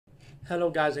Hello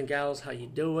guys and gals, how you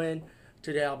doing?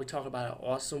 Today I'll be talking about an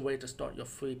awesome way to start your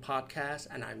free podcast,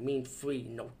 and I mean free,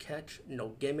 no catch, no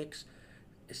gimmicks.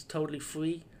 It's totally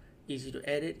free, easy to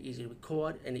edit, easy to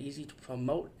record, and easy to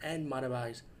promote and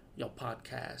monetize your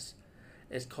podcast.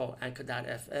 It's called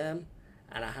Anchor.fm,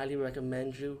 and I highly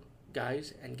recommend you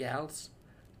guys and gals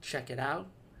check it out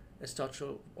and start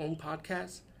your own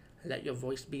podcast and let your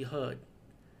voice be heard.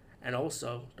 And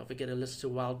also, don't forget to listen to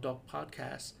Wild Dog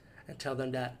Podcast and tell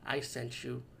them that I sent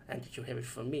you and that you hear it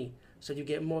from me. So you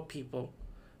get more people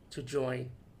to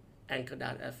join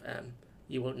Anchor.fm.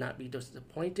 You will not be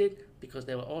disappointed because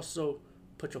they will also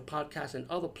put your podcast in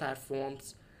other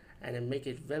platforms and then make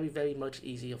it very, very much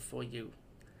easier for you.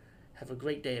 Have a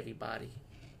great day, everybody.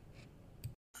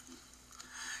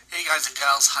 Hey guys and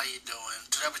gals, how you doing?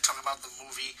 Today we're talking about the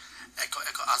movie Echo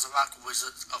Azarak,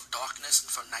 Wizards of Darkness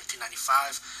from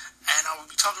 1995, and I will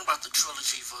be talking about the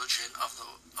trilogy version of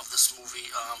this movie.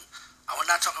 I will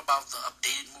not talk about the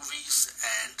updated movies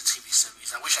and the TV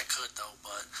series. I wish I could though,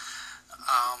 but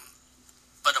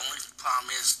the only problem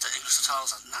is the English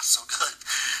subtitles are not so good,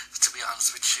 to be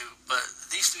honest with you. But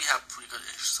these three have pretty good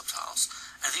English subtitles,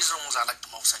 and these are the ones I like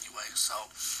the most anyway.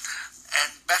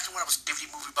 And back when I was DVD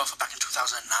movie buff back in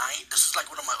 2009, this was like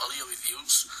one of my earlier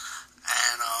reviews.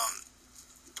 And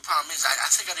the problem is, I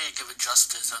think I didn't give it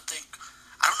justice. I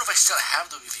don't know if I still have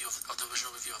the review of the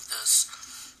original review of this,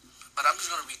 but I'm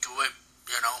just gonna redo it,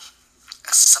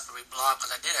 as a separate blog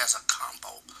because I did it as a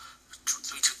combo,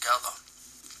 three together.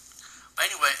 But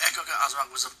anyway, Echo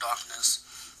Azarak, Wizard of Darkness.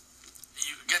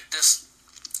 You get this.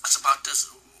 It's about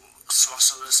this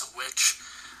sorceress, a witch.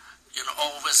 Or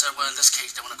a wizard, well in this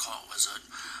case they want to call it a wizard.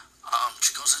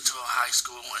 She goes into a high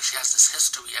school and she has this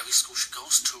history. Every school she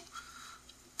goes to,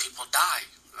 people die,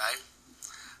 right?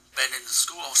 But then the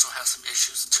school also has some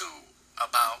issues too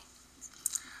about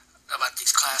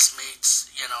these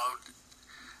classmates,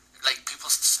 like people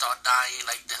start dying,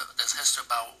 like there's history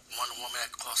about one woman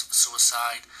that caused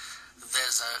suicide.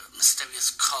 There's a mysterious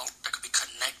cult that could be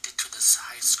connected to this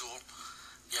high school,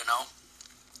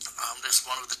 There's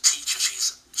one of the teachers,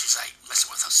 she's like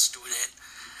messing with her student,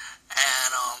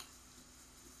 and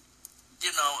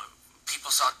people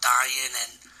start dying,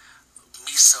 and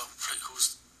Misa,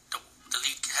 who's the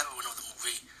lead heroine of the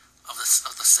movie of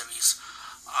the series,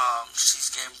 she's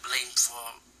getting blamed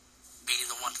for being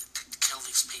the one to kill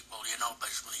these people, but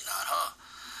it's really not her.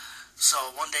 So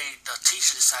one day the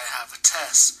teacher decided to have a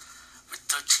test with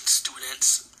 13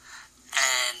 students,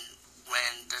 and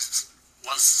when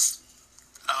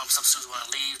some students want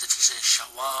to leave, the teacher didn't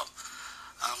show up.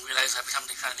 Realize every time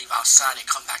they try to leave outside, they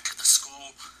come back to the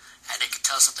school, and they can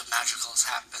tell something magical has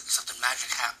happened, something magic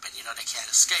happened, they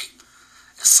can't escape.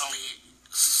 And suddenly,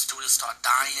 students start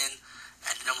dying,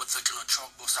 and the number 13 on the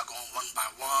chalkboard start going one by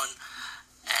one,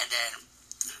 and then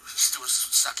students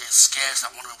start getting scared,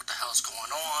 start wondering what the hell is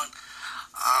going on.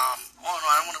 All in all,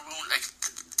 I don't want to ruin,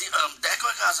 the Echo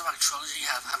Azarak trilogy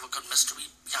have a good mystery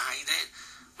behind it,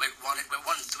 with 1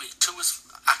 and 3. 2 is,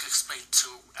 I could explain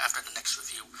 2 after the next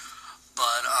review,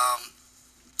 but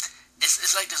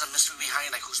it's like there's a mystery behind,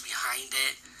 like who's behind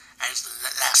it, and it's the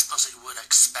last person you would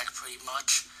expect pretty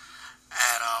much,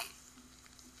 and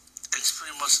it's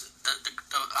pretty much the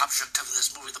objective of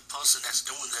this movie. The person that's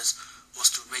doing this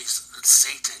wants to raise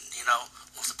Satan,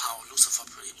 wants the power of Lucifer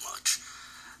pretty much,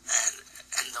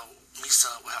 and the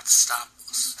Misa will have to stop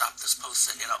this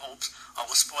person, oops, I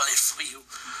will spoil it for you.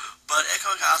 But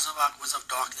Echo Azarak, Wizard of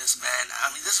Darkness, man,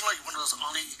 I mean, this is like one of those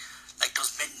early, like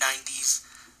those mid-90s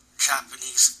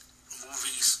Japanese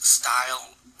movies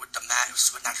style with the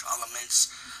supernatural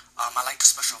elements. I like the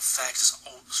special effects.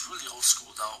 It's really old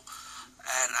school though,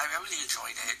 and I really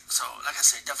enjoyed it. So, like I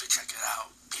said, definitely check it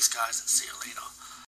out. Peace, guys, and see you later.